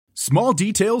Small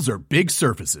details are big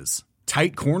surfaces.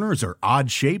 Tight corners are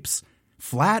odd shapes.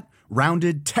 Flat,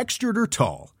 rounded, textured, or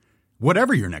tall.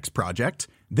 Whatever your next project,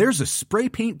 there's a spray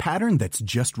paint pattern that's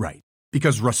just right.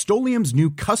 Because Rust-Oleum's new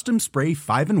Custom Spray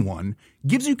 5-in-1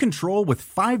 gives you control with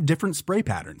 5 different spray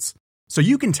patterns. So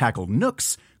you can tackle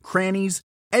nooks, crannies,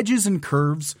 edges, and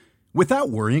curves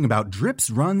without worrying about drips,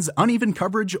 runs, uneven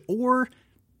coverage, or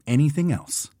anything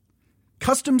else.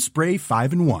 Custom Spray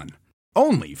 5-in-1.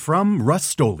 Only from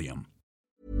Rust-Oleum.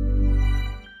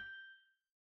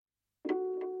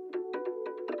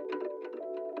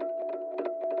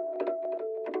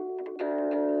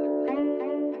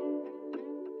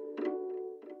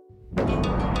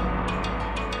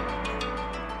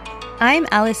 I'm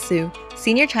Alice Su,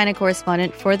 Senior China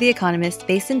Correspondent for The Economist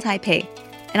based in Taipei,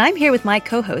 and I'm here with my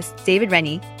co-host, David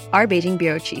Rennie, our Beijing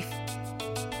Bureau Chief.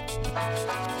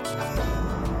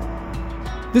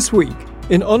 This week,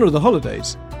 in honour of the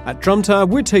holidays, at Drum Tower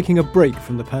we're taking a break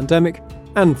from the pandemic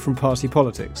and from party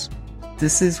politics.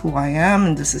 This is who I am,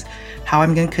 and this is how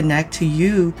I'm going to connect to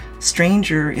you,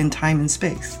 stranger in time and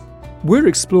space. We're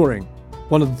exploring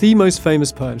one of the most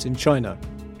famous poems in China,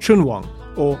 Chunwang,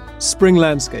 or Spring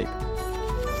Landscape.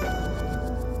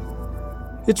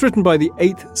 It's written by the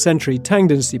 8th century Tang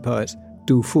Dynasty poet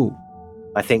Du Fu.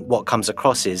 I think what comes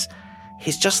across is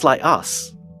he's just like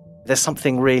us. There's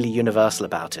something really universal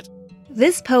about it.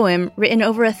 This poem, written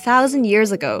over 1,000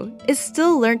 years ago, is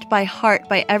still learnt by heart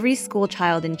by every school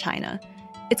child in China.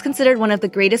 It's considered one of the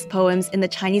greatest poems in the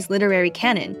Chinese literary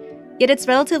canon, yet it's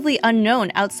relatively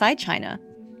unknown outside China.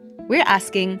 We're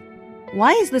asking,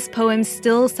 why is this poem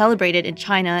still celebrated in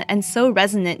China and so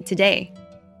resonant today?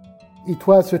 It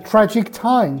was a tragic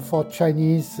time for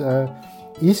Chinese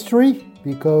history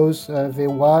because there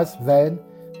was then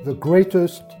the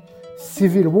greatest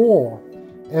civil war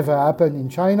ever happened in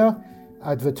China.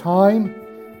 At the time,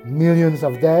 millions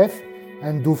of deaths,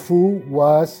 and Du Fu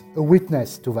was a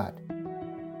witness to that.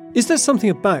 Is there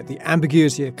something about the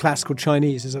ambiguity of classical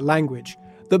Chinese as a language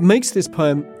that makes this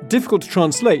poem difficult to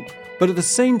translate, but at the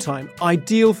same time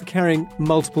ideal for carrying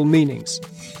multiple meanings?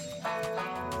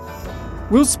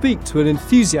 We'll speak to an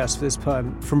enthusiast for this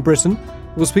poem from Britain,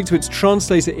 we'll speak to its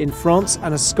translator in France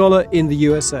and a scholar in the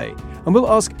USA, and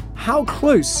we'll ask how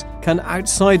close can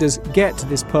outsiders get to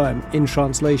this poem in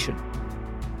translation?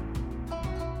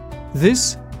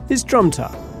 This is Drum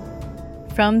Tower.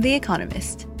 From The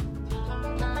Economist.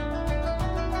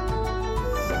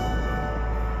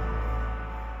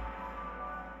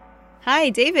 Hi,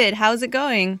 David. How's it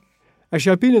going?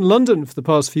 Actually, I've been in London for the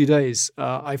past few days.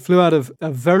 I flew out of a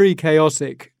very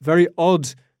chaotic, very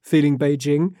odd-feeling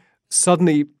Beijing.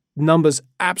 Suddenly, numbers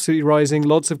absolutely rising,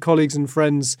 lots of colleagues and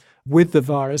friends with the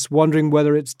virus, wondering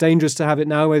whether it's dangerous to have it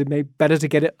now, whether it may be better to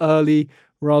get it early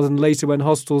rather than later when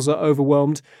hospitals are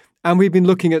overwhelmed. And we've been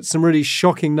looking at some really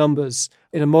shocking numbers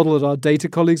in a model that our data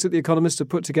colleagues at The Economist have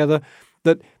put together,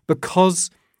 that because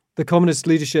the communist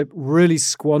leadership really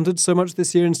squandered so much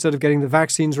this year, instead of getting the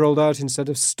vaccines rolled out, instead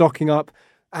of stocking up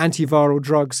antiviral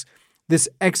drugs, this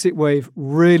exit wave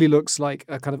really looks like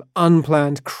a kind of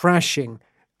unplanned crashing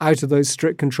out of those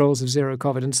strict controls of zero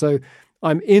COVID. And so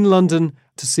I'm in London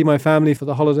to see my family for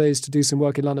the holidays, to do some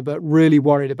work in London, but really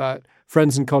worried about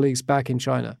friends and colleagues back in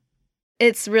China.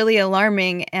 It's really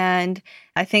alarming, and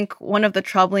I think one of the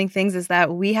troubling things is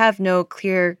that we have no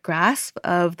clear grasp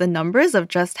of the numbers of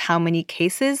just how many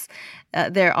cases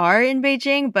there are in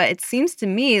Beijing, but it seems to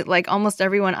me like almost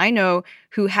everyone I know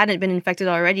who hadn't been infected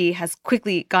already has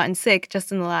quickly gotten sick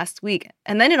just in the last week.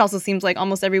 And then it also seems like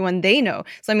almost everyone they know.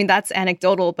 So, I mean, that's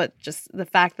anecdotal, but just the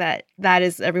fact that that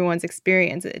is everyone's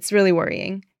experience, it's really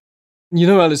worrying. You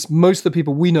know, Alice, most of the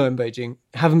people we know in Beijing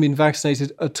haven't been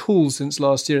vaccinated at all since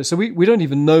last year, so we don't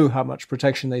even know how much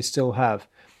protection they still have.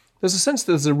 There's a sense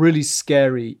that there's a really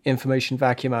scary information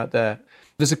vacuum out there.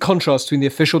 There's a contrast between the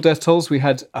official death tolls. We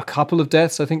had a couple of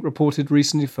deaths, I think, reported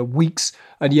recently for weeks,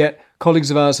 and yet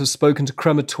colleagues of ours have spoken to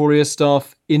crematoria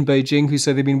staff in Beijing who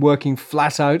say they've been working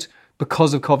flat out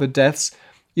because of COVID deaths.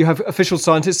 You have official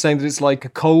scientists saying that it's like a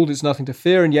cold, it's nothing to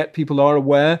fear, and yet people are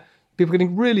aware. People are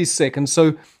getting really sick, and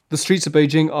so the streets of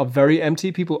Beijing are very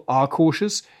empty. People are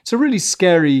cautious. It's a really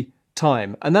scary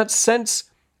time. And that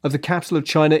sense of the capital of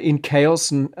China in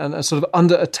chaos and a sort of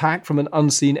under attack from an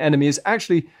unseen enemy is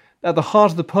actually at the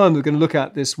heart of the poem we're going to look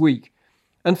at this week.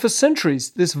 And for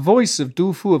centuries, this voice of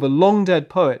Du Fu, of a long-dead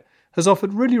poet, has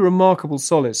offered really remarkable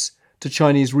solace to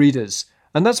Chinese readers.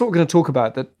 And that's what we're going to talk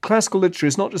about, that classical literature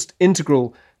is not just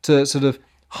integral to sort of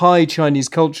high Chinese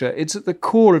culture, it's at the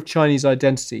core of Chinese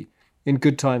identity in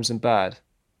good times and bad.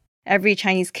 Every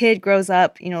Chinese kid grows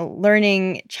up,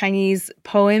 learning Chinese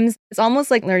poems. It's almost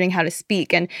like learning how to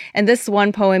speak. And this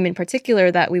one poem in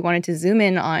particular that we wanted to zoom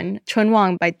in on,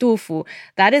 Chunwang by Du Fu,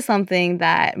 that is something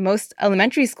that most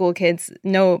elementary school kids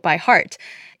know by heart.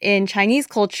 In Chinese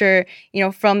culture,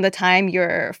 from the time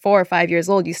you're 4 or 5 years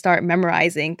old, you start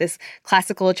memorizing this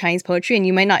classical Chinese poetry, and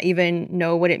you might not even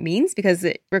know what it means because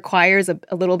it requires a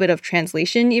little bit of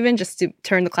translation, even just to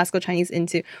turn the classical Chinese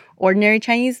into ordinary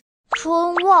Chinese.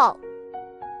 春望，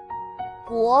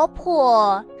国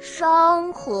破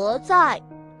山河在，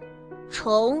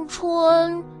城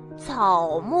春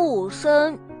草木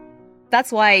深。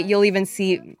 That's why you'll even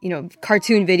see,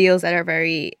 cartoon videos that are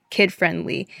very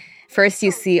kid-friendly. First,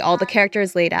 you see all the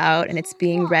characters laid out, and it's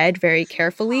being read very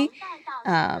carefully.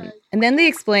 And then they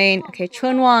explain, okay,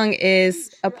 Chunwang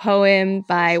is a poem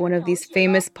by one of these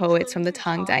famous poets from the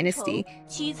Tang Dynasty.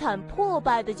 凄惨破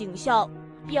败的景象。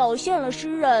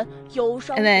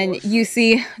 And then you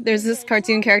see there's this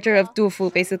cartoon character of Du Fu.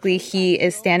 Basically, he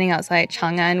is standing outside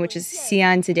Chang'an, which is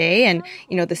Xi'an today, and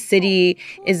the city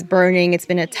is burning. It's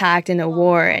been attacked in a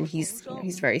war, and he's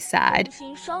very sad.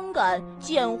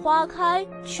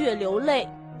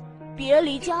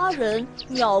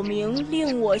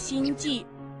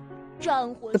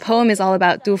 The poem is all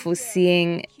about Du Fu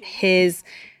seeing his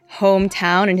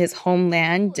hometown and his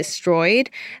homeland destroyed.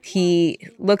 He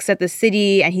looks at the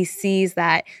city and he sees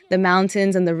that the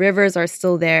mountains and the rivers are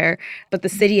still there, but the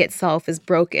city itself is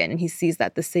broken, and he sees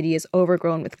that the city is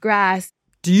overgrown with grass.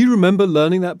 Do you remember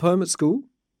learning that poem at school?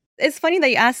 It's funny that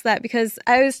you asked that because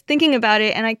I was thinking about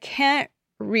it and I can't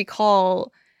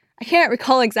recall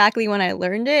exactly when I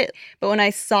learned it, but when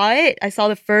I saw it, I saw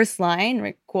the first line,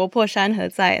 right, 国破山河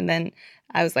在, and then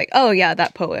I was like, oh yeah,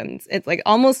 that poem. It's like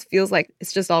almost feels like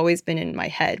it's just always been in my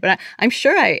head. But I'm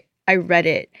sure I read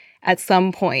it at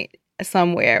some point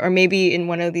somewhere, or maybe in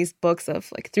one of these books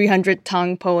of like 300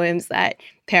 Tang poems that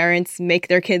parents make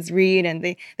their kids read, and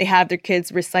they have their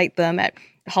kids recite them at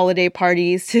holiday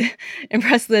parties to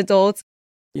impress the adults.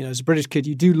 As a British kid,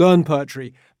 you do learn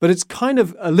poetry, but it's kind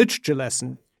of a literature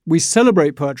lesson. We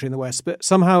celebrate poetry in the West, but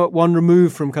somehow at one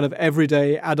remove from kind of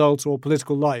everyday adult or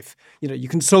political life. You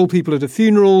console people at a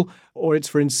funeral, or it's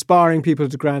for inspiring people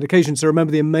at a grand occasion. So remember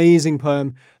the amazing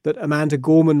poem that Amanda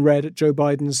Gorman read at Joe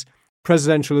Biden's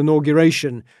presidential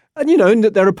inauguration. And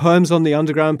there are poems on the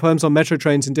underground, poems on metro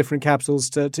trains in different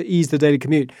capitals to ease the daily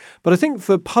commute. But I think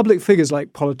for public figures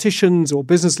like politicians or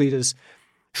business leaders,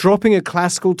 dropping a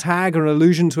classical tag or an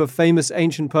allusion to a famous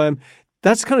ancient poem,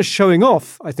 that's kind of showing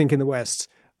off, I think, in the West.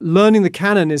 Learning the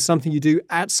canon is something you do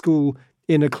at school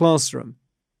in a classroom.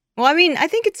 Well, I mean, I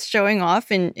think it's showing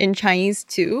off in Chinese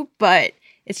too, but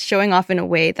it's showing off in a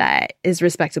way that is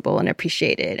respectable and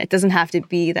appreciated. It doesn't have to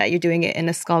be that you're doing it in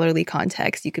a scholarly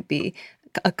context. You could be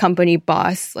a company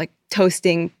boss, like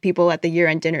toasting people at the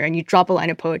year-end dinner, and you drop a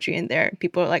line of poetry in there.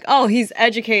 People are like, oh, he's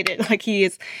educated. Like he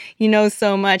knows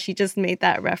so much. He just made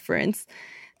that reference.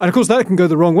 And of course, that can go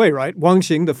the wrong way, right? Wang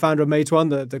Xing, the founder of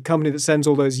Meituan, the company that sends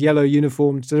all those yellow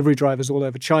uniformed delivery drivers all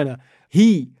over China,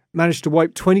 he managed to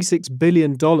wipe $26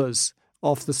 billion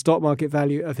off the stock market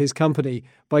value of his company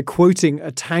by quoting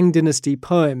a Tang Dynasty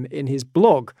poem in his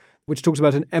blog, which talks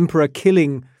about an emperor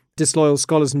killing disloyal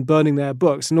scholars and burning their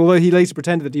books. And although he later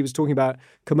pretended that he was talking about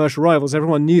commercial rivals,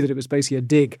 everyone knew that it was basically a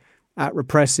dig at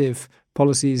repressive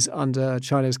policies under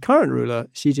China's current ruler,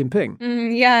 Xi Jinping.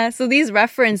 Yeah, so these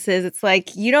references, it's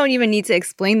like you don't even need to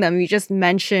explain them. You just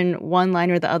mention one line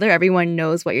or the other. Everyone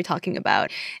knows what you're talking about.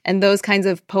 And those kinds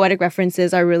of poetic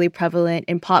references are really prevalent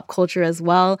in pop culture as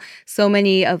well. So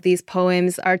many of these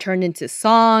poems are turned into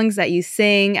songs that you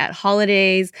sing at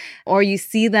holidays, or you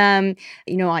see them,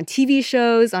 on TV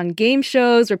shows, on game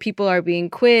shows where people are being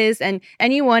quizzed. And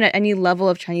anyone at any level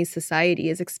of Chinese society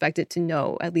is expected to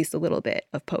know at least a little bit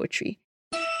of poetry.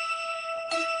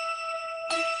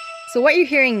 So what you're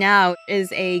hearing now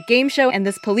is a game show, and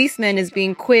this policeman is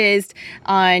being quizzed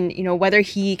on, whether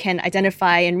he can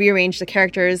identify and rearrange the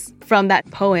characters from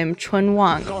that poem,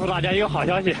 Chunwang. 告诉大家一个好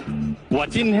消息，我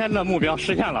今天的目标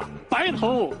实现了，白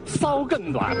头搔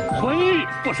更短，浑欲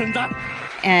不胜簪。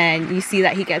 And you see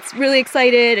that he gets really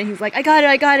excited, and he's like, I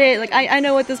got it. Like, I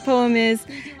know what this poem is.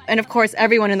 And of course,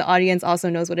 everyone in the audience also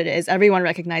knows what it is. Everyone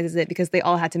recognizes it because they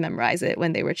all had to memorize it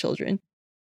when they were children.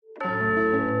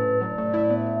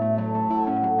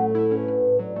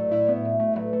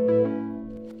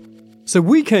 So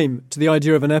we came to the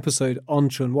idea of an episode on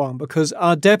Chunwang because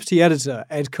our deputy editor,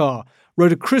 Ed Carr,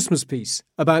 wrote a Christmas piece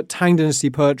about Tang Dynasty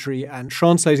poetry and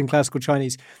translating classical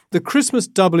Chinese. The Christmas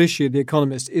double issue of The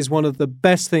Economist is one of the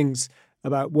best things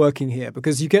about working here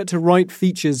because you get to write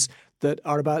features that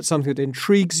are about something that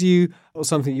intrigues you or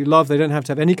something you love. They don't have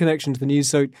to have any connection to the news.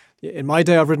 So in my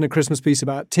day, I've written a Christmas piece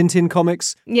about Tintin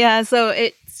comics. Yeah, so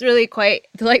it's really quite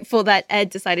delightful that Ed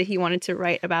decided he wanted to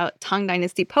write about Tang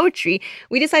Dynasty poetry.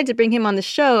 We decided to bring him on the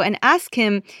show and ask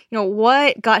him,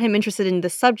 what got him interested in the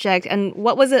subject and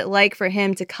what was it like for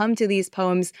him to come to these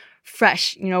poems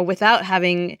fresh, without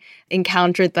having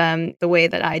encountered them the way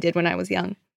that I did when I was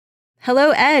young.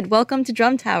 Hello, Ed. Welcome to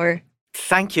Drum Tower.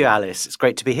 Thank you, Alice. It's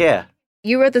great to be here.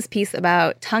 You wrote this piece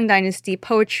about Tang Dynasty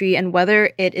poetry and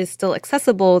whether it is still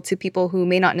accessible to people who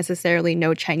may not necessarily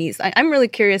know Chinese. I'm really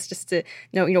curious just to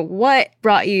know, what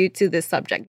brought you to this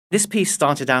subject? This piece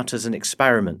started out as an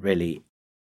experiment, really.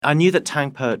 I knew that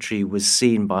Tang poetry was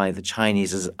seen by the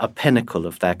Chinese as a pinnacle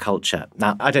of their culture.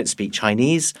 Now, I don't speak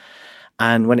Chinese,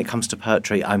 and when it comes to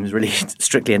poetry, I'm really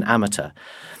strictly an amateur.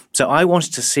 So I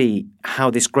wanted to see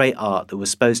how this great art that was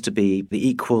supposed to be the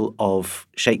equal of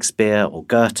Shakespeare or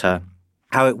Goethe,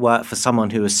 how it worked for someone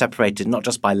who was separated not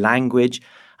just by language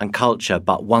and culture,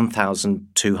 but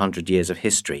 1,200 years of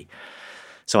history.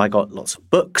 So I got lots of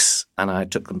books and I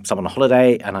took some on a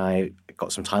holiday and I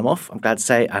got some time off, I'm glad to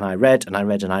say, and I read and I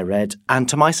read and I read. And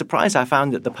to my surprise, I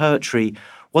found that the poetry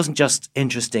wasn't just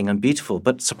interesting and beautiful,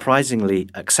 but surprisingly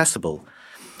accessible.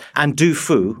 And Du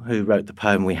Fu, who wrote the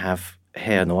poem we have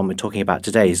here and the one we're talking about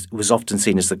today, was often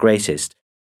seen as the greatest.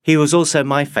 He was also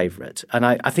my favourite, and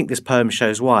I think this poem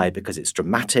shows why, because it's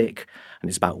dramatic, and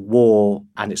it's about war,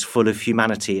 and it's full of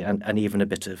humanity and even a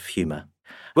bit of humour.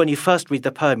 When you first read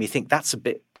the poem, you think that's a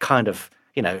bit kind of,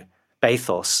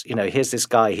 bathos. Here's this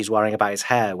guy, he's worrying about his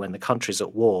hair when the country's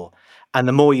at war. And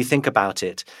the more you think about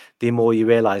it, the more you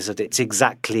realise that it's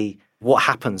exactly what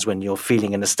happens when you're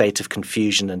feeling in a state of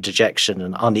confusion and dejection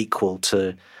and unequal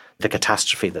to the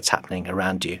catastrophe that's happening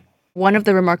around you. One of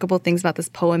the remarkable things about this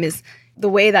poem is the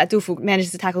way that Du Fu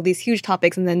manages to tackle these huge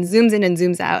topics and then zooms in and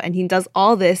zooms out. And he does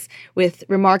all this with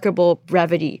remarkable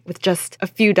brevity, with just a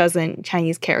few dozen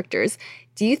Chinese characters.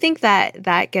 Do you think that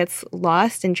that gets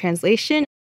lost in translation?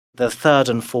 The third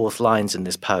and fourth lines in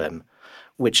this poem,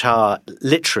 which are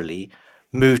literally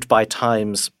moved by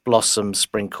time's blossom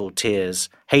sprinkled tears,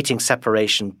 hating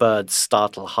separation, birds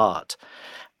startle heart.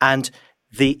 And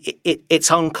it's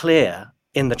unclear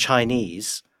in the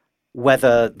Chinese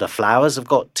whether the flowers have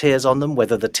got tears on them,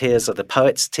 whether the tears are the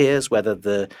poet's tears,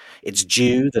 whether it's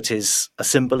dew that is a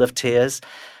symbol of tears.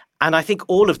 And I think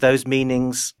all of those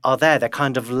meanings are there. They're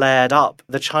kind of layered up.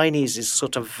 The Chinese is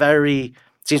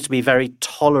seems to be very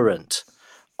tolerant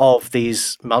of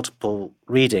these multiple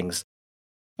readings.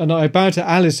 And I bow to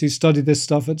Alice, who studied this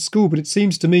stuff at school, but it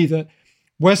seems to me that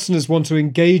Westerners want to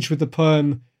engage with the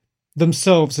poem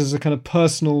themselves as a kind of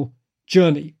personal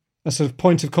journey, a sort of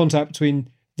point of contact between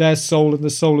their soul and the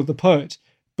soul of the poet.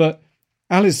 But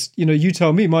Alice, you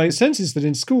tell me, my sense is that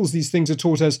in schools these things are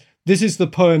taught as this is the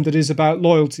poem that is about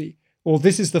loyalty, or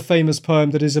this is the famous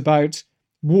poem that is about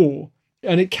war.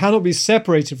 And it cannot be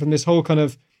separated from this whole kind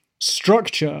of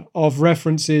structure of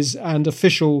references and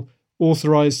official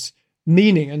authorized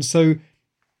meaning. And so,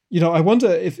 I wonder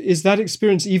is that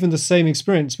experience even the same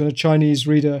experience when a Chinese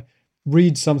reader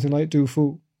reads something like Du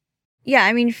Fu? Yeah,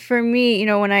 I mean, for me,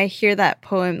 when I hear that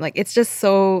poem, it's just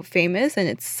so famous and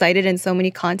it's cited in so many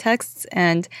contexts.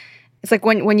 And it's like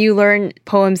when you learn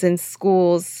poems in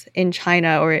schools in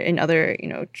China or in other,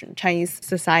 Chinese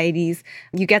societies,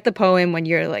 you get the poem when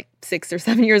you're 6 or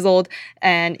 7 years old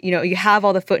and, you have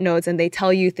all the footnotes and they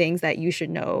tell you things that you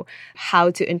should know how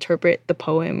to interpret the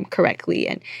poem correctly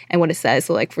and what it says.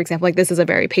 So for example, this is a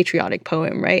very patriotic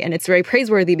poem, right? And it's very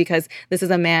praiseworthy because this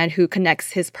is a man who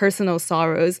connects his personal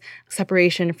sorrows,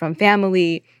 separation from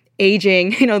family,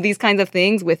 aging, these kinds of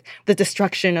things with the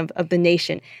destruction of the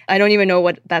nation. I don't even know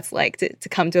what that's like to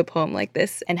come to a poem like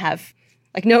this and have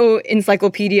no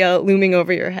encyclopedia looming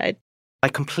over your head. I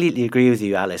completely agree with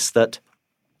you, Alice, that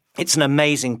it's an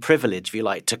amazing privilege, if you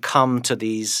like, to come to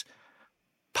these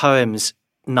poems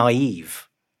naive.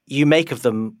 You make of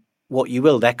them what you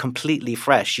will. They're completely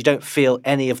fresh. You don't feel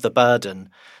any of the burden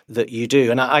that you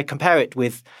do. And I compare it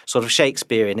with sort of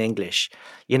Shakespeare in English.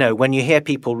 When you hear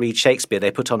people read Shakespeare,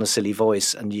 they put on a silly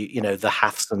voice and, the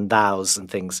haths and thous and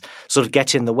things sort of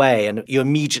get in the way. And you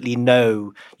immediately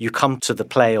know you come to the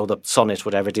play or the sonnet,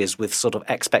 whatever it is, with sort of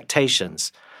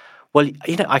expectations. Well,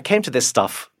 I came to this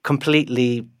stuff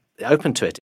completely open to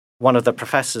it. One of the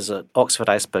professors at Oxford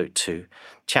I spoke to,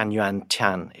 Tian Yuan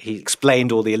Tian, he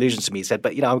explained all the allusions to me. He said,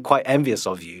 but, I'm quite envious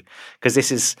of you because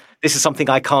this is something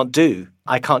I can't do.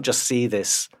 I can't just see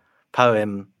this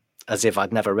poem as if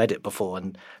I'd never read it before.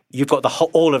 And you've got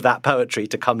all of that poetry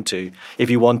to come to if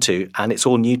you want to, and it's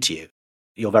all new to you.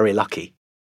 You're very lucky.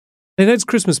 In Ed's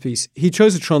Christmas piece, he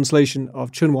chose a translation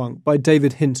of Chunwang by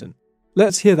David Hinton.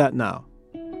 Let's hear that now.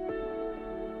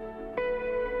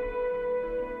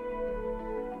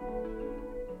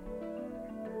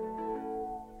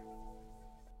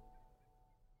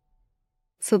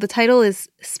 So the title is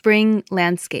Spring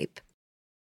Landscape.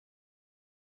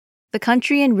 The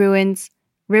country in ruins,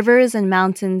 rivers and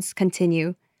mountains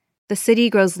continue. The city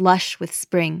grows lush with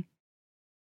spring.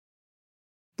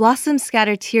 Blossoms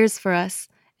scatter tears for us,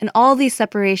 and all these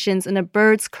separations and a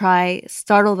bird's cry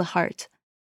startle the heart.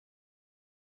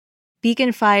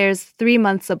 Beacon fires 3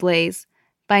 months ablaze.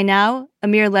 By now, a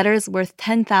mere letter's worth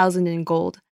 10,000 in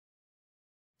gold.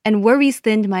 And worries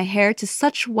thinned my hair to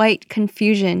such white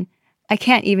confusion, I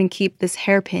can't even keep this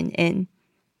hairpin in.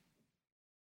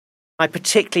 I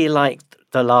particularly liked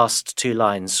the last two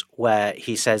lines where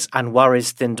he says, and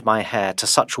worries thinned my hair to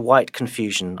such white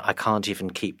confusion, I can't even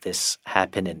keep this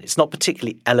hairpin in. It's not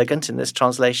particularly elegant in this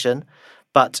translation,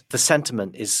 but the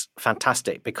sentiment is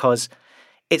fantastic because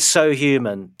it's so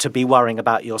human to be worrying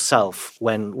about yourself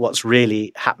when what's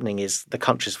really happening is the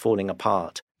country's falling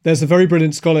apart. There's a very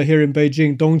brilliant scholar here in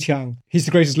Beijing, Dong Qiang. He's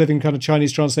the greatest living kind of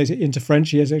Chinese translator into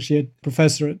French. He is actually a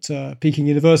professor at Peking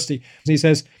University. He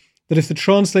says that if the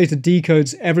translator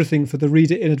decodes everything for the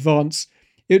reader in advance,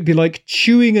 it would be like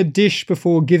chewing a dish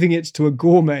before giving it to a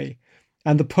gourmet,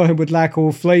 and the poem would lack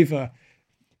all flavour.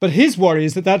 But his worry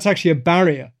is that that's actually a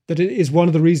barrier, that it is one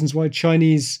of the reasons why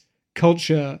Chinese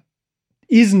culture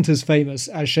isn't as famous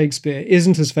as Shakespeare,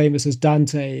 isn't as famous as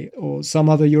Dante or some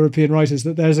other European writers,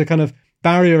 that there's a kind of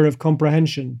barrier of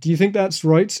comprehension. Do you think that's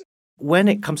right? When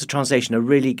it comes to translation,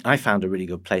 I found a really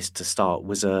good place to start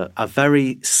was a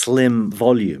very slim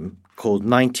volume called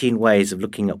 19 Ways of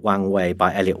Looking at Wang Wei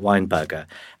by Elliot Weinberger.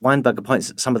 Weinberger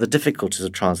points at some of the difficulties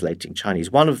of translating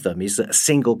Chinese. One of them is that a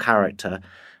single character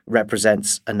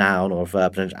represents a noun or a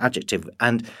verb and an adjective.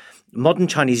 And modern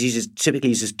Chinese typically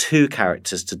uses two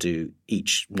characters to do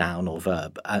each noun or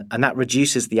verb, and that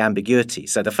reduces the ambiguity.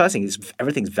 So the first thing is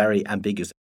everything's very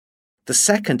ambiguous. The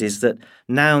second is that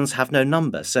nouns have no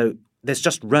number. So there's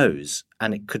just rose,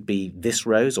 and it could be this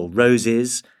rose or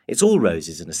roses. It's all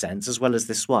roses in a sense, as well as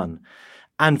this one.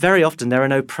 And very often there are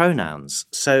no pronouns.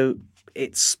 So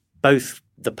it's both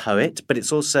the poet, but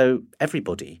it's also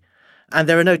everybody. And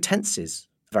there are no tenses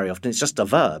very often. It's just a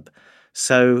verb.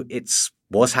 So it's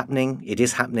was happening, it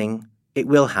is happening, it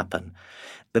will happen.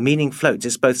 The meaning floats.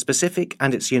 It's both specific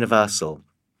and it's universal.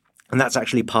 And that's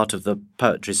actually part of the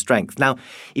poetry's strength. Now,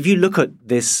 if you look at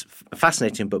this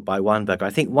fascinating book by Weinberger, I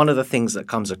think one of the things that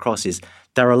comes across is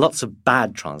there are lots of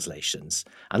bad translations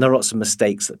and there are lots of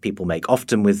mistakes that people make,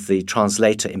 often with the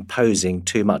translator imposing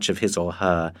too much of his or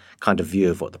her kind of view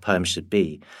of what the poem should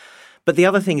be. But the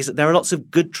other thing is that there are lots of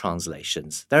good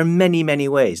translations. There are many, many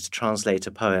ways to translate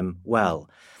a poem well.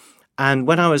 And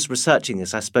when I was researching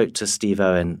this, I spoke to Steve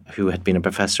Owen, who had been a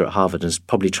professor at Harvard and has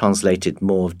probably translated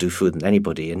more of Du Fu than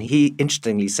anybody. And he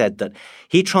interestingly said that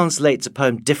he translates a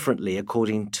poem differently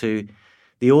according to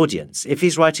the audience. If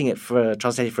he's writing it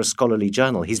translated for a scholarly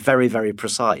journal, he's very, very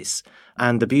precise.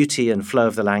 And the beauty and flow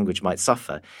of the language might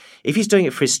suffer. If he's doing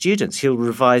it for his students, he'll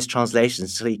revise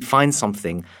translations until he finds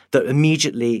something that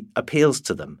immediately appeals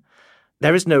to them.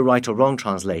 There is no right or wrong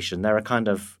translation. There are kind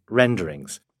of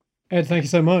renderings. Ed, thank you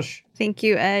so much. Thank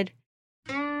you, Ed.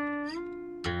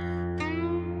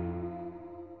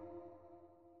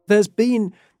 There's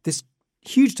been this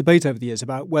huge debate over the years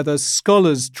about whether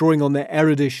scholars drawing on their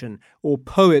erudition or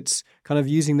poets kind of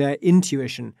using their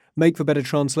intuition make for better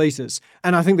translators.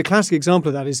 And I think the classic example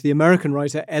of that is the American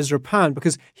writer Ezra Pound,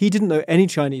 because he didn't know any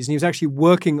Chinese and he was actually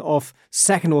working off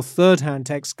second or third hand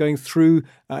texts going through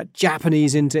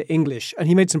Japanese into English. And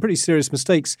he made some pretty serious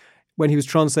mistakes when he was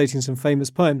translating some famous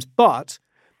poems. But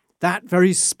that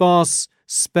very sparse,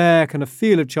 spare kind of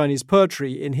feel of Chinese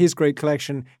poetry in his great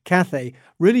collection, Cathay,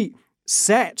 really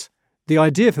set the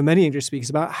idea for many English speakers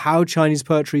about how Chinese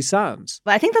poetry sounds.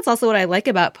 But I think that's also what I like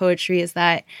about poetry is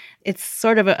that it's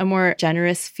sort of a more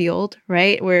generous field,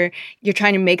 right? Where you're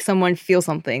trying to make someone feel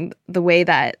something the way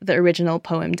that the original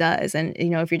poem does. And, you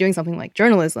know, if you're doing something like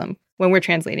journalism, when we're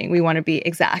translating, we want to be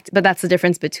exact. But that's the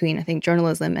difference between, I think,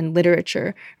 journalism and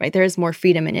literature, right? There's more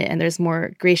freedom in it and there's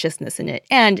more graciousness in it.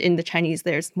 And in the Chinese,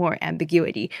 there's more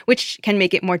ambiguity, which can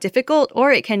make it more difficult,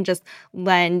 or it can just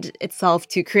lend itself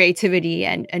to creativity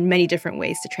and many different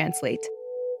ways to translate.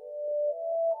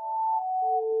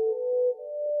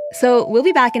 So we'll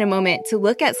be back in a moment to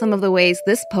look at some of the ways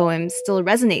this poem still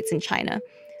resonates in China.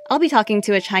 I'll be talking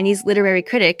to a Chinese literary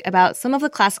critic about some of the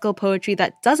classical poetry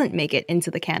that doesn't make it into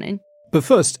the canon. But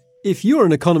first, if you're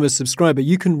an Economist subscriber,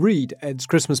 you can read Ed's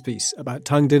Christmas piece about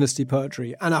Tang Dynasty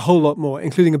poetry and a whole lot more,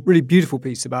 including a really beautiful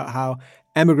piece about how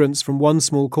emigrants from one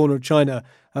small corner of China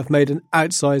have made an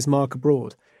outsized mark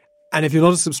abroad. And if you're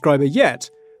not a subscriber yet,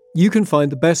 you can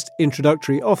find the best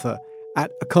introductory offer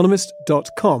at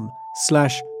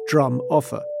economist.com/drum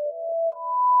offer.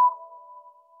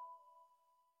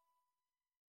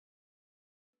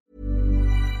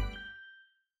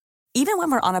 Even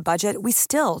when we're on a budget, we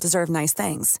still deserve nice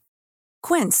things.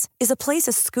 Quince is a place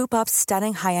to scoop up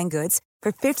stunning high-end goods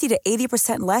for 50 to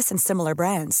 80% less than similar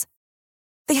brands.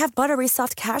 They have buttery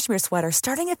soft cashmere sweaters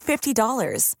starting at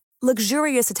 $50,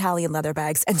 luxurious Italian leather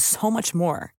bags, and so much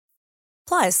more.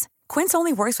 Plus, Quince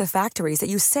only works with factories that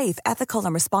use safe, ethical,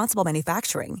 and responsible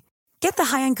manufacturing. Get the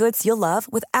high-end goods you'll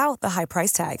love without the high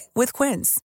price tag with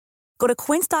Quince. Go to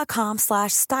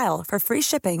quince.com/style for free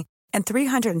shipping and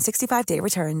 365-day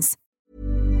returns.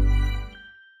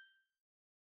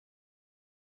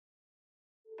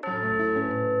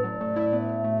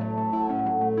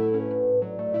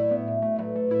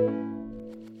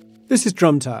 This is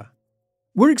Drum Tower.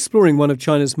 We're exploring one of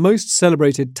China's most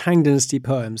celebrated Tang Dynasty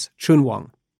poems,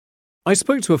 Chunwang. I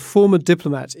spoke to a former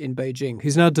diplomat in Beijing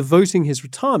who's now devoting his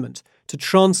retirement to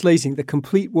translating the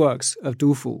complete works of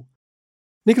Du Fu.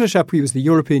 Nicolas Chapuis was the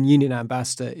European Union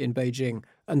ambassador in Beijing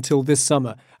until this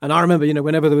summer. And I remember,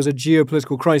 whenever there was a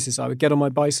geopolitical crisis, I would get on my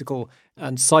bicycle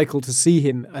and cycle to see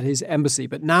him at his embassy.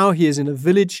 But now he is in a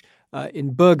village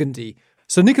in Burgundy.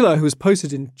 So Nicolas, who was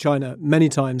posted in China many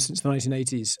times since the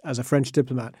 1980s as a French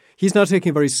diplomat, he's now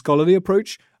taking a very scholarly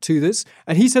approach to this.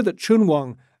 And he said that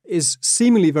Chunwang is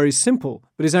seemingly very simple,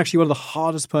 but is actually one of the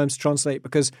hardest poems to translate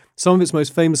because some of its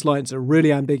most famous lines are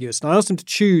really ambiguous. And I asked him to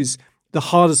choose the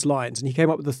hardest lines, and he came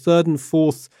up with the third and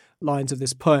fourth lines of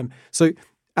this poem. So,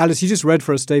 Alice, you just read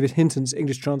for us David Hinton's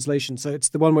English translation. So it's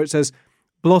the one where it says,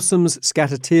 "Blossoms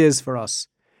scatter tears for us,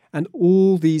 and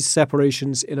all these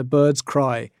separations in a bird's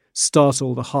cry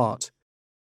startle the heart."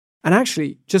 And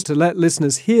actually, just to let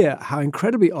listeners hear how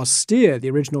incredibly austere the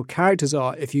original characters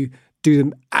are if you do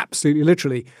them absolutely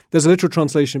literally, there's a literal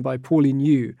translation by Pauline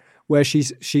Yu where she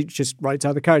just writes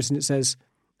out the characters and it says,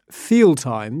 "Field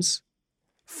times,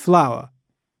 flower,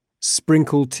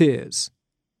 sprinkle tears,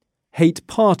 hate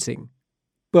parting,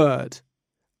 bird,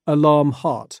 alarm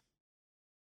heart."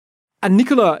 And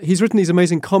Nicolas, he's written these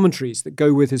amazing commentaries that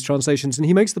go with his translations, and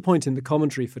he makes the point in the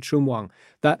commentary for Chunwang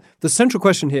that the central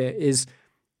question here is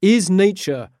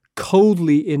nature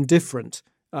coldly indifferent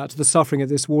to the suffering of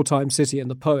this wartime city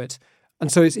and the poet?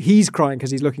 And so he's crying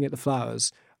because he's looking at the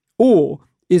flowers. Or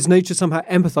is nature somehow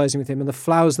empathizing with him and the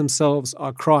flowers themselves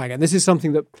are crying? And this is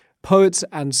something that poets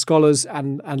and scholars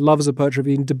and lovers of poetry have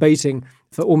been debating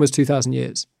for almost 2,000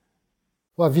 years.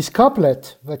 Well, this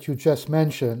couplet that you just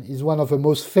mentioned is one of the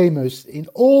most famous in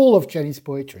all of Chinese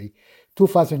poetry,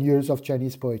 2,000 years of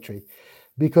Chinese poetry,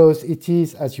 because it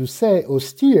is, as you say,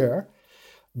 austere,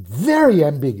 very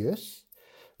ambiguous.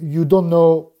 You don't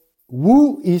know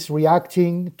who is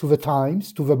reacting to the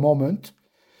times, to the moment.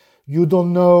 You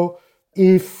don't know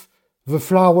if the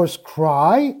flowers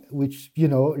cry, which,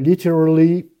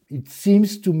 literally it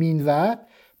seems to mean that,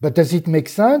 but does it make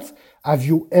sense? Have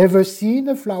you ever seen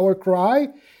a flower cry?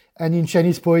 And in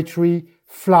Chinese poetry,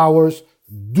 flowers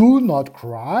do not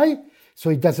cry, so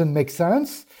it doesn't make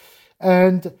sense.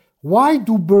 And why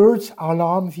do birds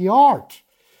alarm the heart?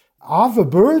 Are the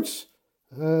birds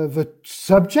the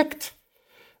subject?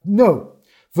 No.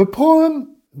 The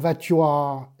poem that you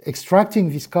are extracting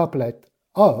this couplet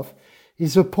of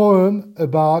is a poem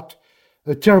about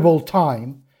a terrible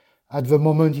time at the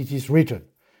moment it is written.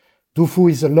 Du Fu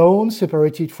is alone,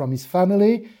 separated from his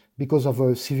family because of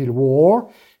a civil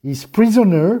war. He's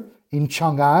prisoner in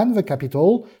Chang'an, the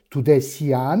capital, today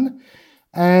Xi'an.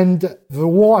 And the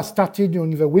war started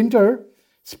during the winter.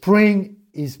 Spring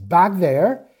is back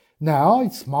there. Now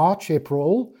it's March,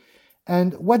 April.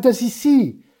 And what does he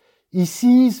see? He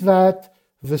sees that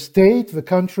the state, the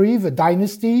country, the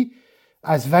dynasty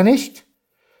has vanished.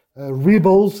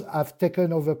 Rebels have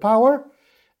taken over power.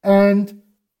 And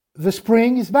the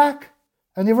spring is back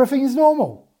and everything is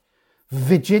normal.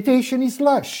 Vegetation is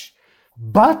lush.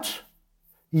 But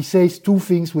he says two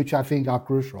things which I think are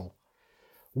crucial.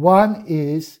 One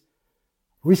is,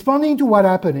 responding to what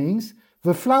happenings,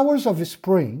 the flowers of the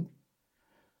spring,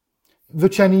 the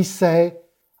Chinese say,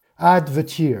 add the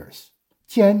tears,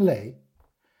 tian lei.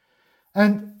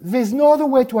 And there's no other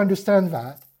way to understand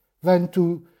that than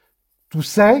to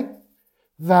say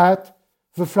that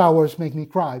the flowers make me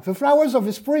cry. The flowers of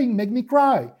the spring make me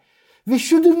cry. They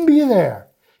shouldn't be there.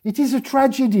 It is a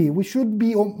tragedy. We should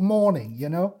be mourning,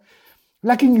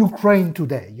 Like in Ukraine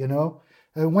today,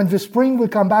 when the spring will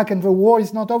come back and the war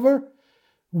is not over,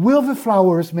 will the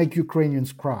flowers make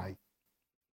Ukrainians cry?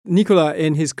 Nicolas,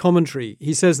 in his commentary,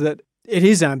 he says that it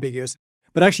is ambiguous,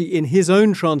 but actually in his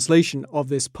own translation of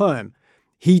this poem,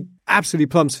 he absolutely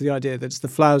plumps for the idea that it's the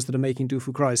flowers that are making Du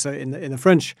Fu cry. So in the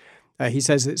French, he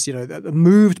says it's,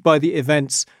 moved by the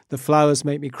events, the flowers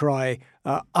make me cry,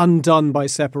 undone by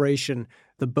separation,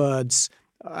 the birds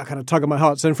kind of tug at my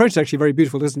heart. So in French, it's actually very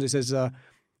beautiful, isn't it? It says,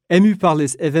 ému par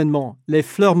les événements, les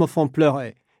fleurs me font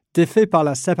pleurer. Défait par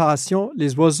la séparation,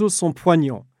 les oiseaux sont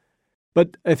poignants.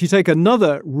 But if you take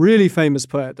another really famous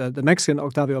poet, the Mexican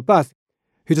Octavio Paz,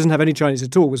 who doesn't have any Chinese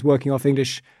at all, was working off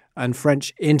English and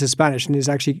French into Spanish and is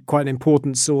actually quite an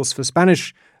important source for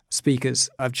Spanish speakers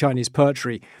of Chinese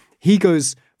poetry. He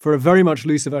goes for a very much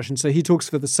looser version. So he talks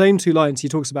for the same two lines. He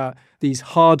talks about these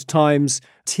hard times,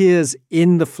 tears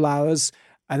in the flowers.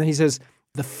 And then he says,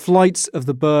 the flights of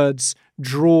the birds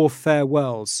draw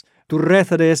farewells.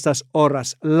 Dureza de estas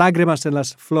horas, lágrimas en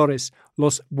las flores,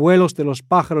 los vuelos de los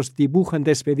pájaros dibujan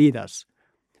despedidas.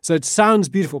 So it sounds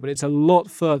beautiful, but it's a lot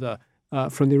further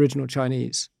from the original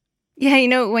Chinese.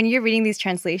 Yeah, when you're reading these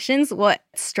translations, what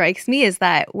strikes me is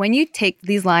that when you take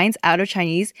these lines out of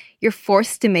Chinese, you're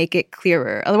forced to make it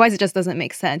clearer. Otherwise, it just doesn't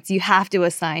make sense. You have to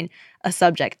assign a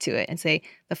subject to it and say,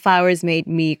 the flowers made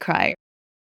me cry.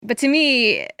 But to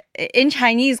me, in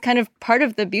Chinese, kind of part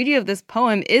of the beauty of this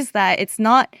poem is that it's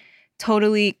not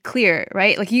totally clear,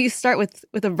 right? Like you start with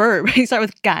a verb, you start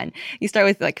with gan, you start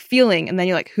with like feeling, and then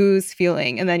you're like, who's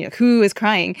feeling? And then you're like, who is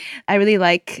crying? I really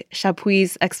like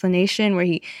Chapuis's explanation where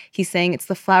he's saying it's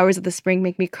the flowers of the spring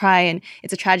make me cry and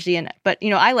it's a tragedy. But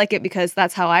I like it because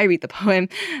that's how I read the poem.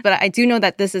 But I do know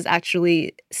that this is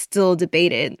actually still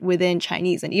debated within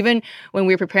Chinese. And even when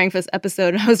we were preparing for this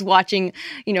episode and I was watching,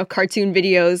 cartoon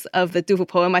videos of the Du Fu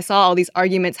poem, I saw all these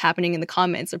arguments happening in the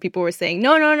comments where people were saying,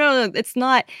 no, it's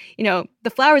not, the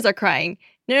flowers are crying.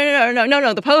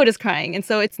 No, the poet is crying. And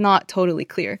so it's not totally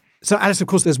clear. So, Alice, of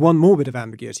course, there's one more bit of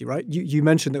ambiguity, right? You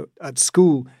mentioned that at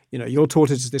school, you're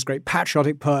taught it as this great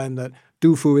patriotic poem that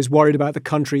Du Fu is worried about the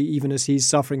country even as he's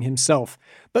suffering himself.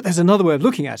 But there's another way of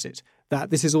looking at it, that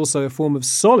this is also a form of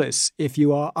solace if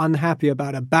you are unhappy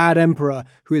about a bad emperor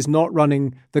who is not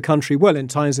running the country well in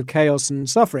times of chaos and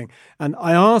suffering. And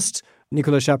I asked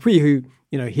Nicolas Chapuis, who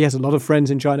he has a lot of friends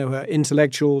in China who are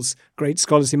intellectuals, great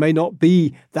scholars who may not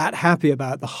be that happy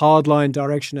about the hardline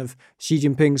direction of Xi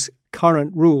Jinping's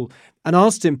current rule, and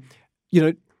asked him,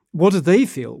 what do they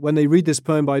feel when they read this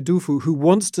poem by Du Fu, who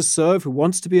wants to serve, who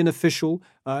wants to be an official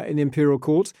in the imperial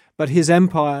court, but his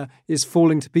empire is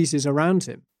falling to pieces around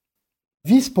him?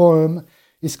 This poem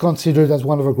is considered as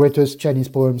one of the greatest Chinese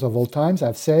poems of all times,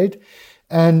 I've said.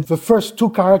 And the first two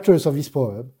characters of this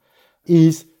poem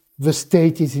is the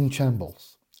state is in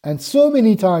shambles. And so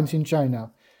many times in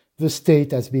China, the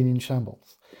state has been in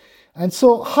shambles. And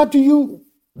so how do you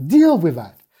deal with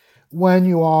that when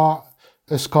you are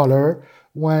a scholar,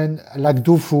 when, like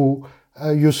Du Fu,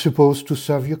 you're supposed to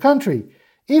serve your country?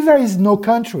 If there is no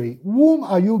country, whom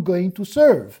are you going to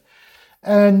serve?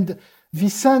 And the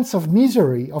sense of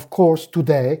misery, of course,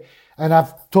 today, and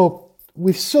I've talked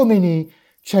with so many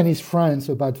Chinese friends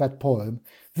about that poem,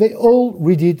 they all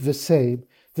read it the same.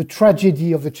 The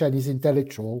tragedy of the Chinese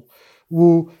intellectual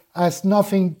who has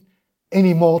nothing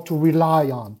anymore to rely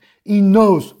on. He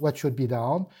knows what should be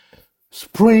done.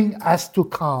 Spring has to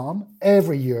come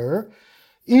every year.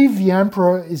 If the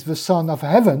emperor is the son of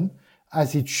heaven,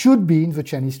 as it should be in the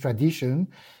Chinese tradition,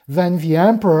 then the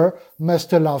emperor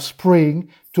must allow spring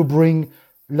to bring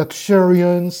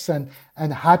luxuriance and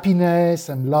happiness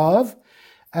and love.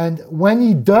 And when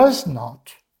he does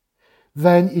not,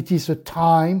 then it is a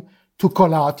time to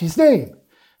call out his name.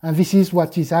 And this is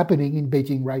what is happening in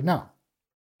Beijing right now.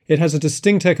 It has a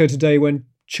distinct echo today when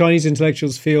Chinese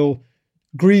intellectuals feel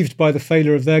grieved by the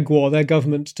failure of their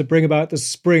government, to bring about the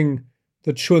spring,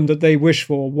 the chun that they wish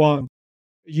for, Wang.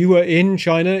 You were in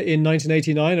China in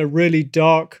 1989, a really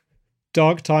dark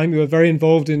time. You were very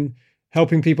involved in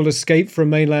helping people escape from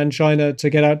mainland China to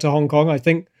get out to Hong Kong. I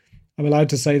think I'm allowed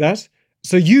to say that.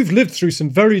 So you've lived through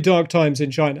some very dark times in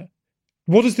China.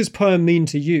 What does this poem mean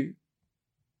to you?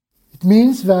 It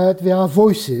means that there are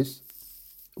voices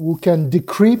who can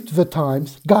decrypt the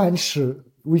times, 干事,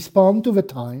 respond to the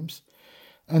times,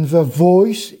 and the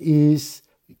voice is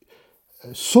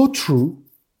so true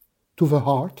to the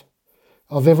heart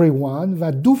of everyone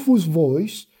that Du Fu's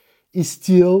voice is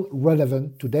still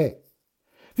relevant today.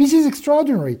 This is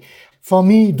extraordinary. For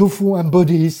me, Du Fu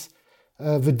embodies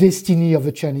the destiny of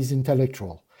the Chinese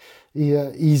intellectual. He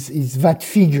is that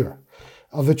figure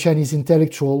of a Chinese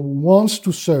intellectual who wants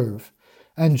to serve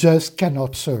and just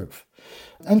cannot serve.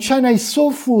 And China is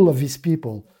so full of these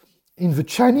people. In the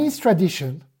Chinese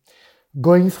tradition,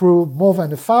 going through more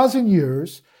than 1,000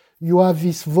 years, you have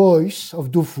this voice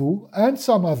of Du Fu and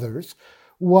some others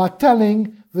who are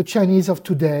telling the Chinese of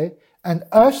today and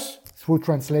us, through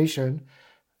translation,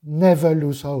 never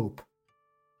lose hope.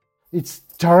 It's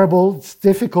terrible, it's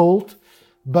difficult,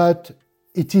 but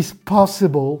it is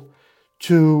possible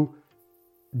to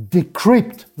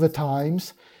decrypt the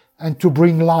times and to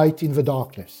bring light in the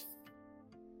darkness.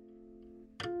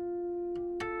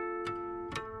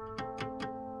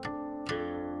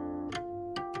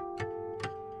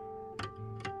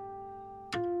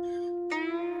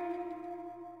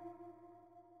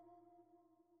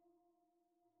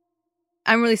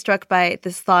 I'm really struck by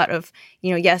this thought of,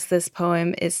 yes, this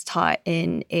poem is taught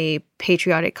in a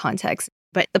patriotic context,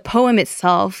 but the poem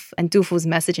itself and Du Fu's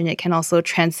message in it can also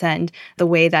transcend the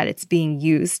way that it's being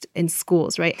used in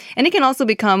schools, right? And it can also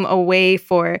become a way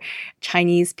for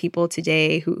Chinese people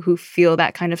today who feel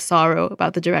that kind of sorrow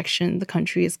about the direction the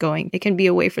country is going. It can be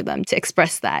a way for them to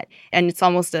express that. And it's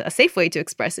almost a safe way to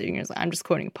express it. I'm just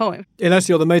quoting a poem. Unless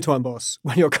you're the Meituan boss,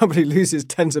 when your company loses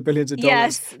tens of billions of dollars.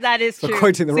 Yes, that is for true.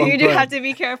 Quoting the so wrong you do brand. have to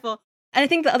be careful. And I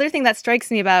think the other thing that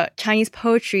strikes me about Chinese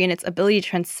poetry and its ability to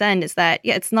transcend is that,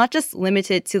 it's not just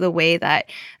limited to the way that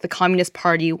the Communist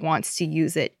Party wants to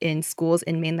use it in schools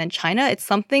in mainland China. It's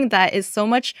something that is so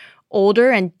much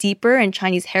older and deeper in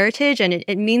Chinese heritage, and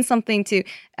it means something to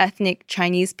ethnic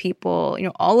Chinese people,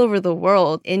 all over the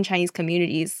world in Chinese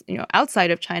communities,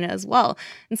 outside of China as well.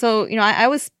 And so, I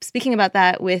was speaking about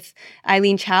that with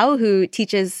Eileen Chow, who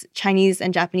teaches Chinese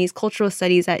and Japanese cultural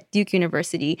studies at Duke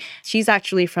University. She's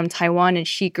actually from Taiwan, and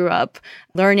she grew up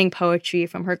learning poetry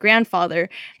from her grandfather.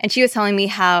 And she was telling me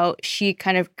how she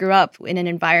kind of grew up in an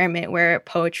environment where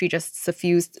poetry just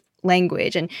suffused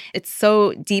language. And it's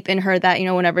so deep in her that,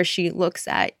 whenever she looks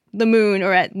at the moon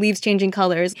or at leaves changing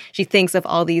colors, she thinks of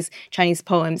all these Chinese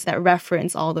poems that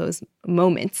reference all those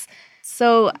moments.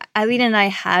 So Eileen and I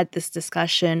had this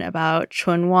discussion about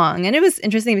Chun Wang, and it was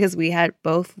interesting because we had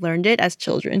both learned it as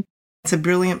children. It's a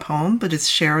brilliant poem, but it's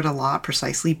shared a lot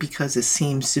precisely because it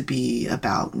seems to be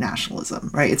about nationalism,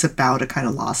 right? It's about a kind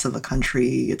of loss of a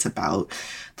country. It's about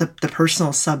the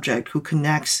personal subject who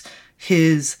connects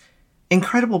his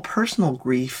incredible personal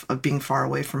grief of being far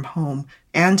away from home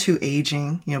and to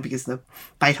aging, because the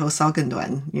白头搔更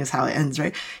短 is how it ends,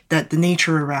 right? That the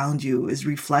nature around you is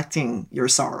reflecting your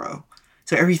sorrow.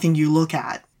 So everything you look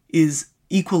at is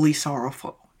equally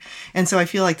sorrowful. And so I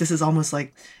feel like this is almost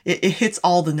like it hits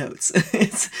all the notes.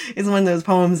 It's one of those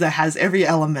poems that has every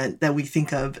element that we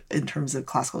think of in terms of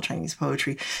classical Chinese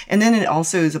poetry. And then it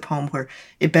also is a poem where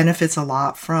it benefits a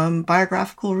lot from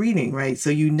biographical reading, right? So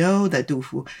that Du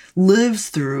Fu lives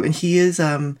through, and he is,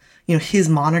 his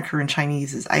moniker in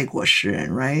Chinese is 爱国诗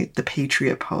人, right? The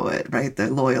patriot poet, right? The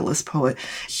loyalist poet.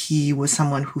 He was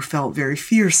someone who felt very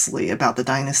fiercely about the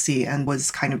dynasty and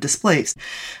was kind of displaced.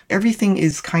 Everything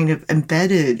is kind of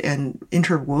embedded and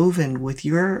interwoven with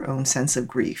your own sense of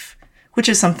grief, which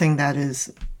is something that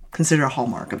is considered a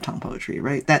hallmark of Tang poetry,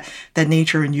 right? That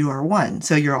nature and you are one.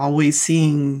 So you're always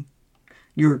seeing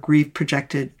your grief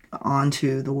projected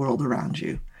onto the world around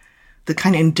you. The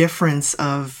kind of indifference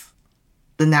of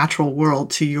the natural world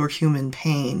to your human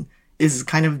pain is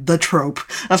kind of the trope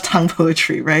of Tang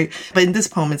poetry, right? But in this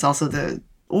poem, it's also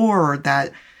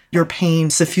that your pain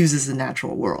suffuses the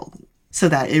natural world so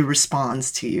that it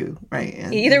responds to you, right?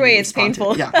 And either way, it's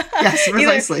painful. Yes,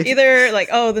 precisely. either like,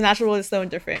 oh, the natural world is so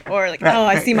indifferent, or like,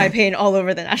 I see my pain all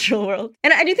over the natural world.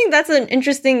 And I do think that's an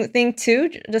interesting thing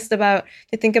too, just about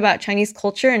to think about Chinese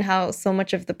culture and how so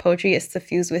much of the poetry is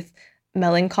suffused with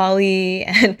melancholy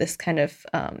and this kind of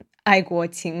爱国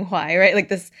情怀, right? Like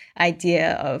this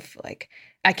idea of like,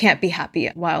 I can't be happy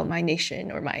while my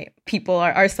nation or my people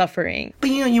are suffering.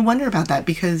 But you wonder about that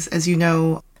because, as you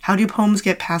know, how do poems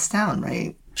get passed down,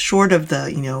 right? Short of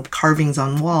the, carvings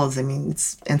on walls,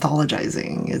 it's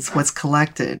anthologizing, it's what's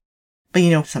collected.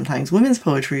 But, sometimes women's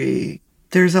poetry,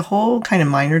 there's a whole kind of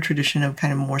minor tradition of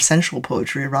kind of more sensual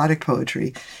poetry, erotic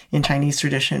poetry in Chinese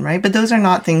tradition, right? But those are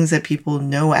not things that people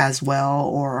know as well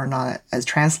or are not as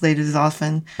translated as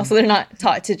often. Also, they're not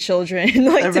taught to children to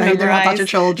memorize. They're not taught to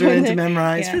children to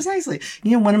memorize. Yeah. Precisely.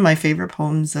 One of my favorite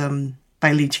poems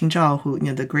by Li Qingzhao, who,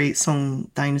 the great Song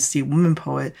Dynasty woman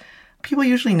poet, people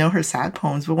usually know her sad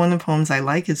poems, but one of the poems I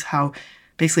like is how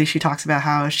basically she talks about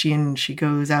how she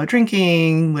goes out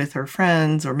drinking with her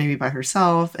friends or maybe by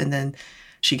herself, and then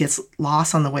she gets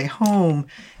lost on the way home,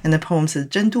 and the poem says,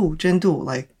 真度, 真度,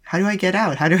 like, how do I get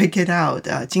out? How do I get out?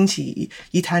 惊起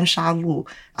一滩沙路,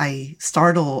 I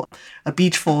startle a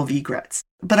beach full of egrets.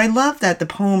 But I love that the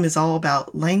poem is all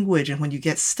about language, and when you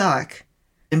get stuck,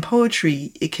 in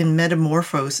poetry, it can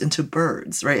metamorphose into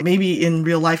birds, right? Maybe in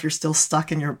real life, you're still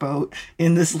stuck in your boat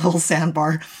in this little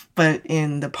sandbar, but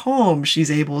in the poem,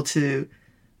 she's able to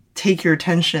take your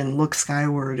attention, look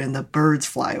skyward, and the birds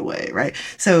fly away, right?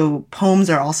 So poems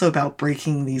are also about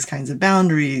breaking these kinds of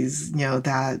boundaries,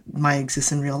 that might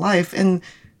exist in real life. And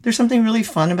there's something really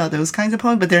fun about those kinds of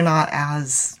poems, but they're not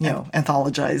as,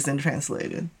 anthologized and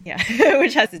translated. Yeah,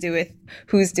 which has to do with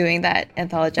who's doing that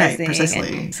anthologizing. Right,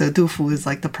 precisely. So Du Fu is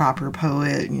like the proper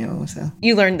poet, so.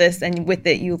 You learn this, and with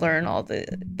it, you learn all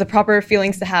the proper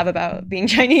feelings to have about being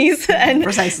Chinese. And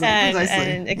Precisely.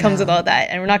 And it comes with all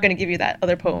that. And we're not going to give you that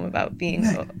other poem about being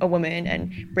a woman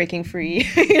and breaking free.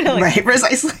 Right,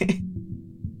 precisely.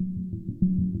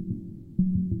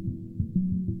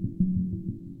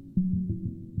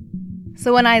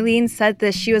 So when Eileen said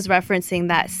this, she was referencing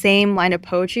that same line of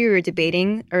poetry we were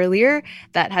debating earlier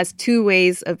that has two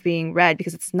ways of being read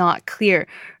because it's not clear,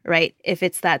 right? If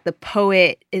it's that the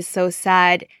poet is so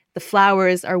sad, the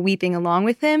flowers are weeping along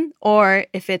with him, or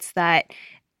if it's that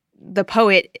the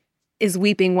poet is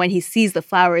weeping when he sees the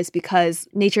flowers because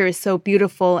nature is so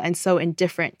beautiful and so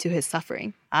indifferent to his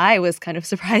suffering. I was kind of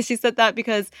surprised she said that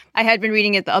because I had been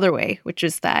reading it the other way, which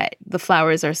is that the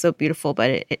flowers are so beautiful,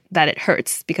 but that it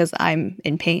hurts because I'm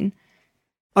in pain.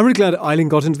 I'm really glad Eileen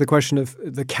got into the question of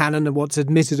the canon and what's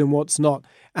admitted and what's not.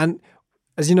 And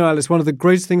as you know, Alice, one of the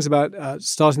greatest things about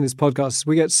starting this podcast is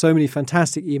we get so many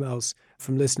fantastic emails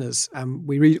from listeners, and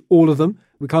we read all of them.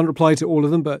 We can't reply to all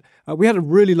of them, but we had a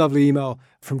really lovely email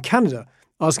from Canada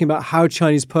asking about how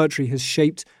Chinese poetry has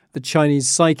shaped the Chinese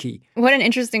psyche. What an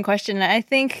interesting question. I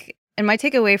think, and my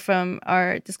takeaway from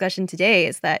our discussion today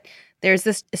is that there's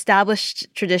this established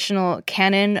traditional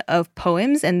canon of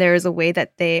poems, and there is a way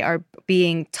that they are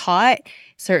being taught,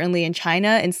 certainly in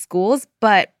China, in schools,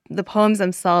 but the poems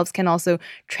themselves can also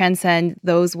transcend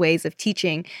those ways of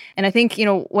teaching. And I think,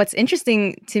 what's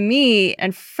interesting to me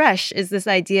and fresh is this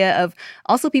idea of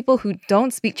also people who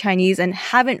don't speak Chinese and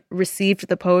haven't received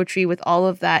the poetry with all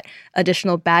of that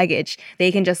additional baggage. They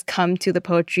can just come to the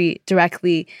poetry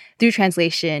directly through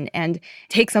translation and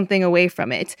take something away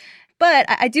from it. But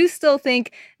I do still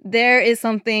think there is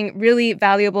something really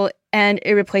valuable and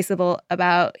irreplaceable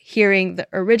about hearing the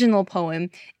original poem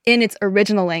in its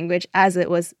original language as it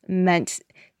was meant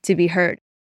to be heard.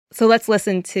 So let's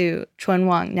listen to Chun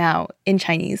Wang now in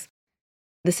Chinese.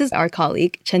 This is our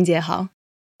colleague, Chen Jiehao.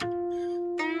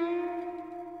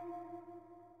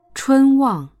 春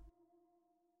望，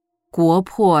国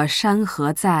破山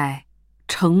河在，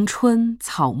城春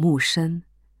草木深。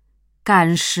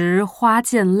感时花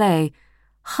溅泪，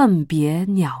恨别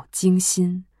鸟惊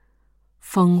心。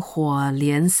烽火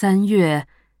连三月，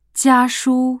家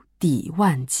书抵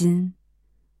万金。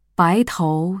白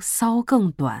头搔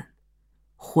更短，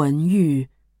浑欲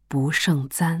不胜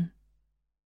簪。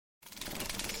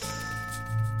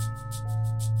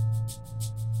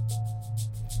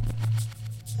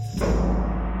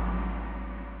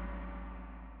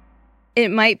It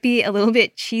might be a little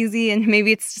bit cheesy, and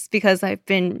maybe it's just because I've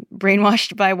been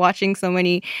brainwashed by watching so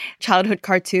many childhood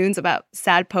cartoons about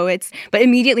sad poets. But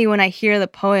immediately when I hear the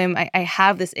poem, I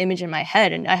have this image in my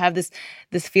head, and I have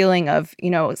this feeling of,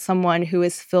 someone who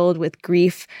is filled with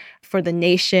grief for the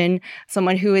nation,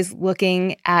 someone who is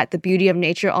looking at the beauty of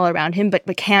nature all around him, but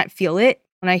can't feel it.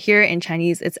 When I hear it in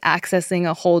Chinese, it's accessing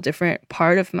a whole different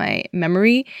part of my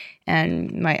memory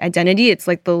and my identity. It's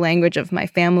like the language of my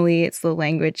family. It's the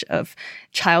language of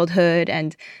childhood.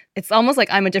 And it's almost like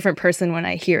I'm a different person when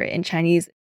I hear it in Chinese.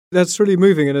 That's really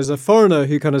moving. And as a foreigner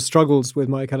who kind of struggles with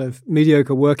my kind of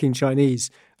mediocre working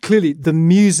Chinese, clearly the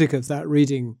music of that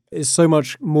reading is so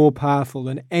much more powerful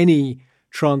than any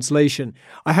translation.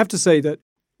 I have to say that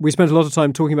we spent a lot of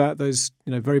time talking about those,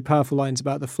 very powerful lines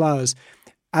about the flowers.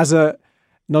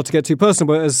 Not to get too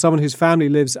personal, but as someone whose family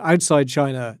lives outside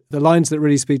China, the lines that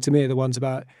really speak to me are the ones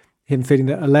about him feeling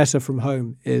that a letter from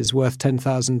home is worth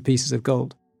 10,000 pieces of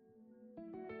gold.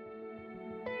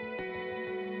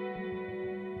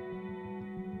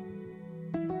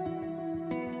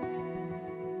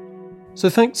 So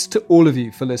thanks to all of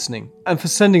you for listening and for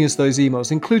sending us those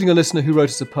emails, including a listener who wrote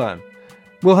us a poem.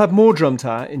 We'll have more Drum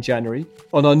Tower in January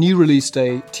on our new release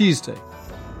day, Tuesday.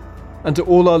 And to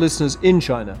all our listeners in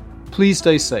China, please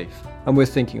stay safe, and we're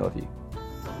thinking of you.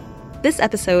 This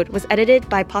episode was edited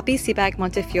by Poppy Sebag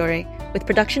Montefiore with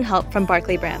production help from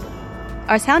Barclay Bram.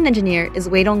 Our sound engineer is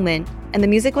Weidong Lin, and the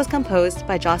music was composed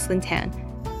by Jocelyn Tan.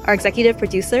 Our executive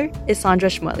producer is Sandra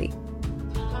Shmuley.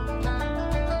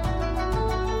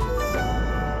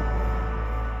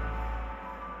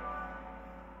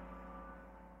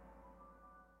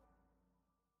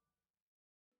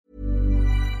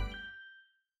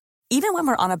 Even when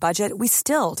we're on a budget, we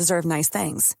still deserve nice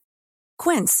things.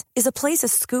 Quince is a place to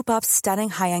scoop up stunning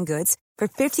high-end goods for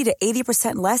 50 to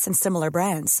 80% less than similar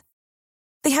brands.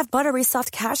 They have buttery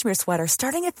soft cashmere sweaters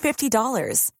starting at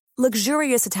 $50,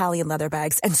 luxurious Italian leather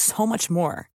bags, and so much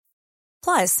more.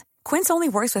 Plus, Quince only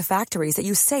works with factories that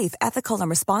use safe, ethical, and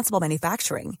responsible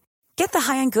manufacturing. Get the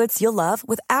high-end goods you'll love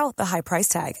without the high price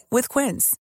tag with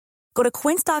Quince. Go to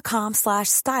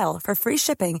quince.com/style for free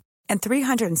shipping and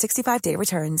 365-day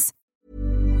returns.